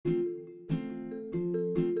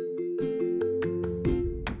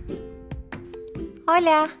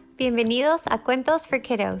Hola, bienvenidos a Cuentos for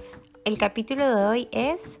Kiddos. El capítulo de hoy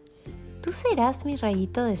es ¿Tú serás mi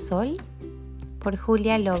rayito de sol? Por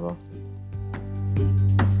Julia Lobo.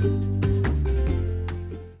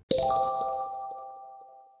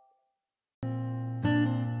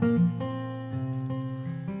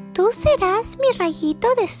 ¿Tú serás mi rayito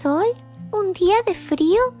de sol un día de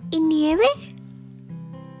frío y nieve?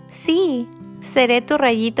 Sí, seré tu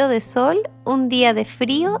rayito de sol un día de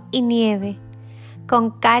frío y nieve. Con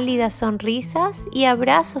cálidas sonrisas y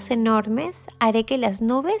abrazos enormes haré que las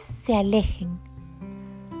nubes se alejen.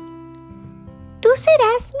 ¿Tú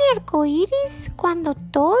serás mi arcoíris cuando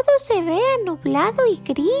todo se vea nublado y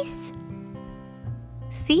gris?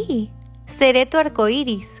 Sí, seré tu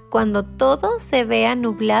arcoíris cuando todo se vea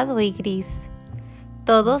nublado y gris.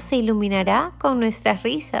 Todo se iluminará con nuestras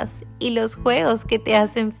risas y los juegos que te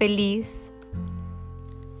hacen feliz.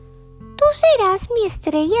 ¿Tú serás mi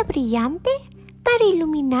estrella brillante para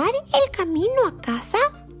iluminar el camino a casa?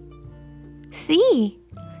 Sí,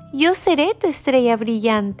 yo seré tu estrella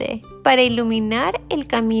brillante para iluminar el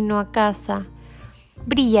camino a casa.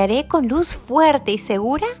 Brillaré con luz fuerte y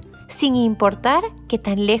segura, sin importar que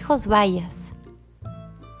tan lejos vayas.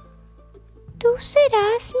 ¿Tú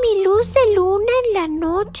serás mi luz de luna en la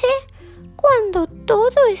noche cuando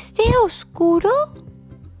todo esté oscuro?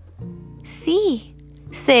 Sí,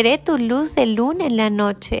 seré tu luz de luna en la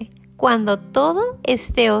noche, cuando todo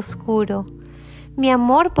esté oscuro. Mi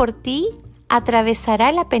amor por ti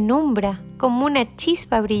atravesará la penumbra como una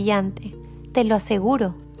chispa brillante, te lo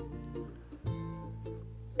aseguro.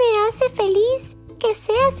 Me hace feliz que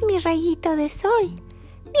seas mi rayito de sol,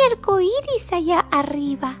 mi arcoíris allá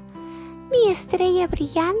arriba, mi estrella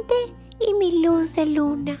brillante y mi luz de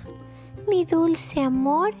luna, mi dulce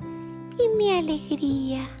amor y mi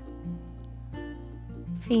alegría.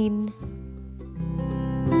 Fin.